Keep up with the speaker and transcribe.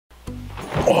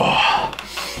Oh.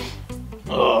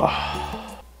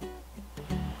 Oh.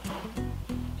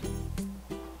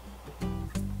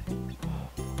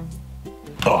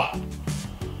 Oh.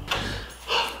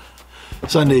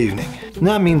 Sunday evening. And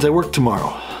that means I work tomorrow.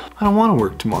 I don't want to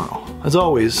work tomorrow. As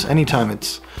always, anytime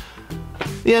it's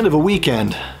the end of a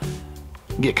weekend,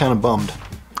 I get kind of bummed.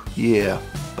 Yeah,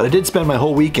 but I did spend my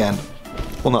whole weekend,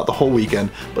 well, not the whole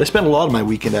weekend, but I spent a lot of my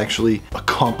weekend actually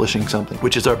accomplishing something,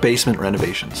 which is our basement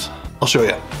renovations. I'll show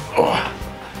you. Oh.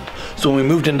 So when we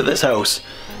moved into this house,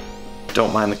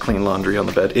 don't mind the clean laundry on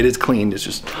the bed. It is cleaned, it's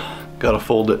just gotta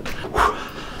fold it.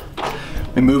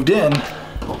 We moved in,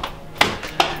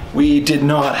 we did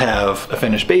not have a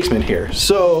finished basement here.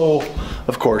 So,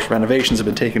 of course, renovations have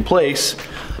been taking place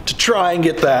to try and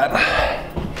get that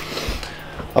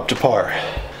up to par.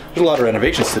 There's a lot of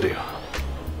renovations to do.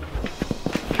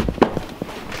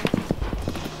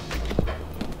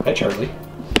 Hi, Charlie.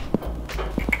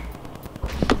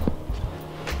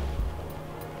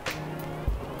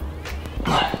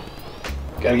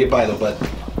 Gotta get by though, bud.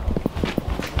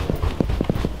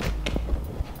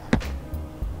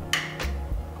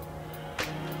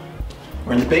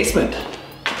 We're in the basement.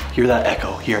 Hear that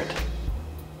echo, hear it.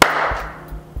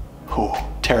 Oh,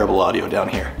 terrible audio down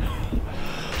here.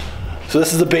 So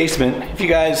this is the basement. If you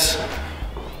guys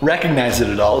recognize it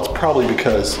at all, it's probably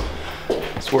because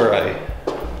it's where I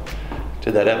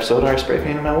did that episode where I spray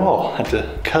painted my wall. I had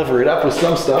to cover it up with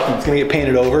some stuff and it's gonna get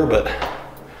painted over, but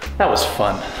that was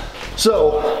fun.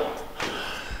 So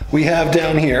we have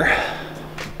down here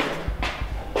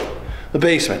the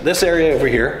basement. This area over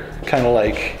here, kind of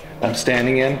like I'm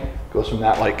standing in, goes from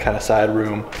that like kind of side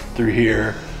room through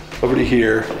here, over to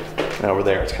here, and over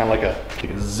there. It's kind of like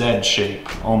a Z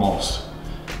shape almost.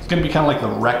 It's gonna be kind of like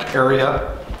the rec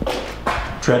area.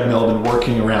 Treadmill, been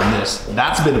working around this.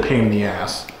 That's been a pain in the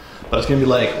ass. But it's gonna be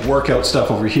like workout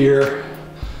stuff over here.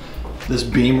 This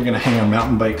beam, we're gonna hang our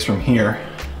mountain bikes from here.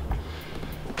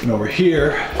 And over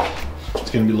here, it's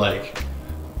gonna be like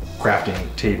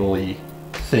crafting table-y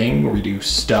thing where we do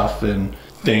stuff and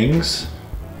things.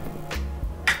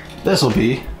 This will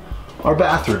be our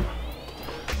bathroom.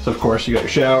 So of course you got your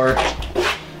shower,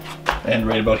 and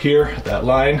right about here, at that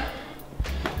line,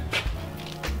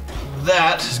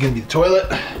 that is gonna be the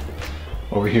toilet.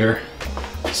 Over here,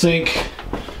 sink,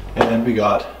 and then we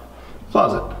got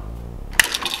closet.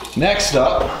 Next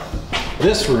up,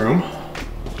 this room.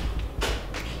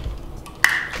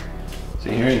 See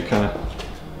here, you kind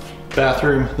of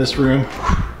bathroom. This room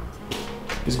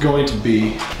is going to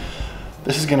be,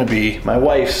 this is going to be my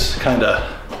wife's kind of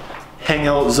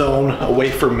hangout zone away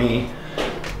from me.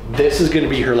 This is going to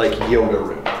be her like yoga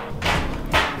room.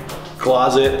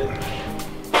 Closet,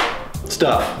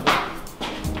 stuff.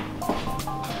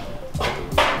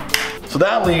 So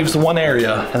that leaves the one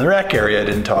area, and the rec area I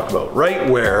didn't talk about, right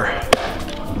where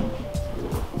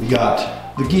we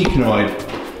got the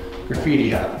Geeknoid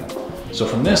graffiti happening. So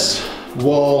from this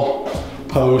wall,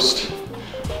 post,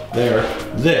 there,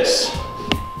 this,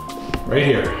 right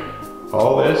here,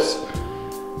 all this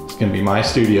is gonna be my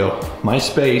studio, my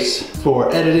space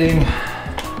for editing,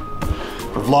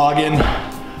 for vlogging,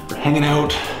 for hanging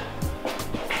out,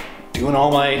 doing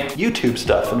all my YouTube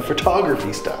stuff and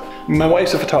photography stuff. My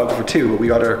wife's a photographer too, but we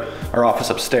got our office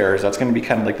upstairs. That's gonna be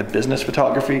kind of like the business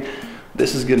photography.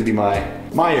 This is gonna be my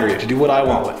area to do what I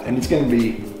want with, and it's gonna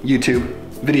be YouTube,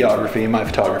 videography, and my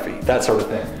photography, that sort of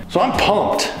thing. So I'm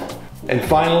pumped. And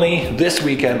finally, this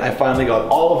weekend, I finally got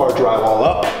all of our drywall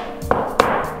up.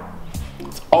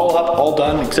 It's all up, all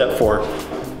done, except for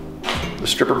the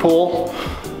stripper pole,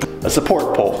 a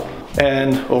support pole.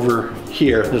 And over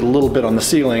here, there's a little bit on the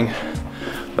ceiling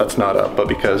that's not up, but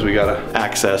because we gotta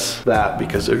access that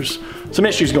because there's some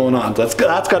issues going on. So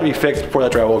that's gotta be fixed before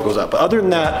that drywall goes up. But other than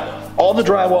that, all the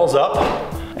drywall's up,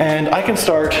 and I can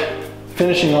start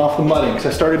finishing off the mudding. So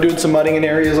I started doing some mudding in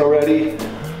areas already.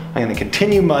 I'm gonna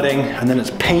continue mudding, and then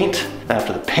it's paint. And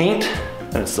after the paint,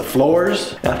 then it's the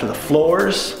floors. And after the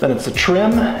floors, then it's the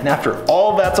trim. And after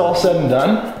all that's all said and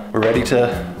done, we're ready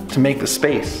to make the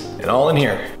space. And all in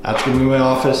here. That's gonna be my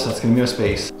office, that's gonna be my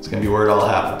space. It's gonna be where it all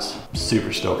happens. I'm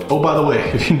super stoked. Oh, by the way,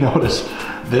 if you notice,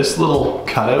 this little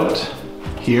cutout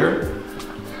here,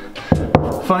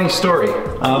 funny story.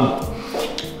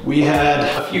 We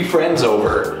had a few friends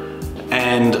over,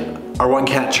 and our one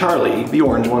cat, Charlie, the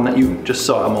orange one that you just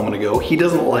saw a moment ago, he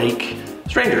doesn't like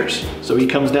strangers. So he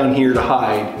comes down here to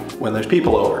hide when there's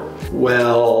people over.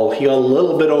 Well, he got a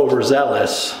little bit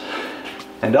overzealous,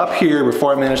 and up here,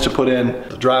 before I managed to put in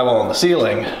the drywall on the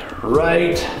ceiling,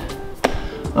 right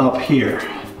up here,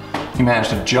 he managed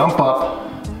to jump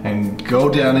up and go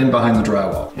down in behind the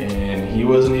drywall. And he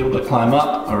wasn't able to climb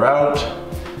up or out,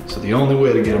 So the only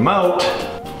way to get them out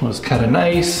was cut a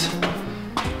nice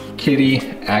kitty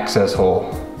access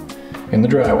hole in the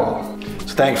drywall.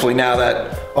 So thankfully now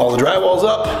that all the drywall's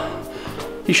up,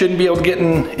 he shouldn't be able to get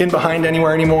in behind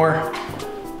anywhere anymore.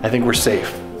 I think we're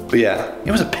safe. But yeah,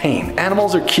 it was a pain.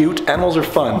 Animals are cute, animals are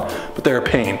fun, but they're a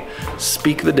pain.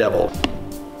 Speak the devil.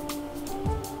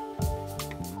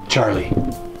 Charlie.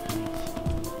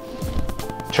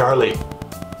 Charlie.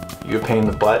 You a pain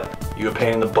in the butt? You a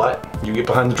pain in the butt? You get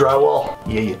behind the drywall?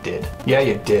 Yeah, you did. Yeah,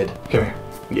 you did. Come here.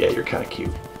 Yeah, you're kind of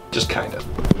cute. Just kind of.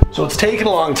 So it's taken a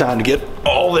long time to get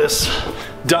all this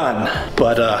done,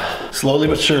 but slowly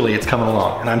but surely it's coming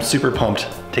along, and I'm super pumped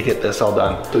to get this all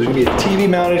done. So there's gonna be a TV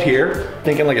mounted here,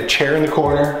 thinking like a chair in the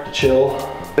corner to chill,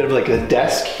 bit of like a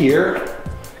desk here,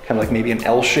 kind of like maybe an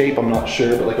L shape, I'm not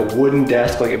sure, but like a wooden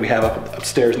desk like we have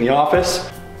upstairs in the office.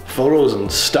 Photos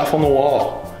and stuff on the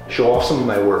wall, show off some of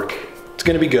my work. It's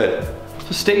gonna be good.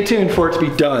 So stay tuned for it to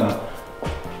be done,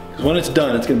 because when it's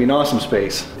done, it's gonna be an awesome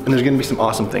space, and there's gonna be some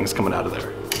awesome things coming out of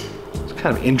there. It's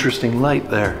kind of interesting light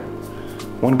there.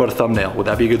 What about a thumbnail? Would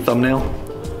that be a good thumbnail?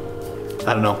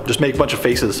 I don't know, just make a bunch of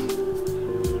faces.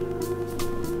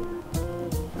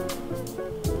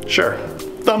 Sure,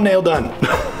 thumbnail done.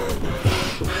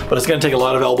 But it's gonna take a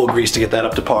lot of elbow grease to get that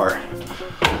up to par.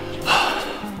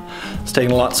 It's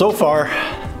taken a lot so far,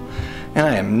 and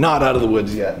I am not out of the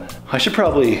woods yet. I should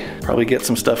probably get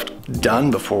some stuff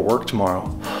done before work tomorrow.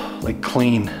 Like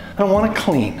clean. I don't wanna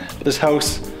clean. This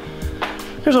house,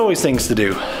 there's always things to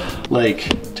do.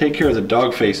 Like, take care of the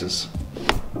dog faces.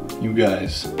 You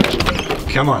guys.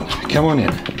 Come on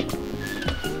in.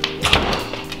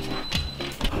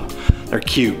 They're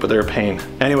cute, but they're a pain.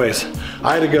 Anyways,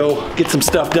 I had to go get some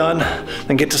stuff done,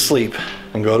 then get to sleep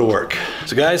and go to work.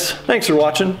 So guys, thanks for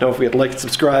watching. Don't forget to like and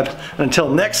subscribe. And until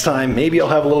next time, maybe I'll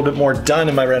have a little bit more done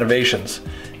in my renovations.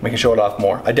 We can show it off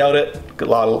more. I doubt it. Got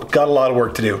a lot of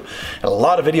work to do and a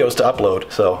lot of videos to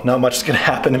upload. So not much is gonna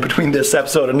happen in between this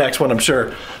episode and next one, I'm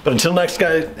sure. But until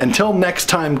next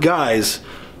time, guys,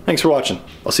 thanks for watching.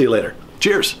 I'll see you later.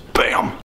 Cheers. Bam.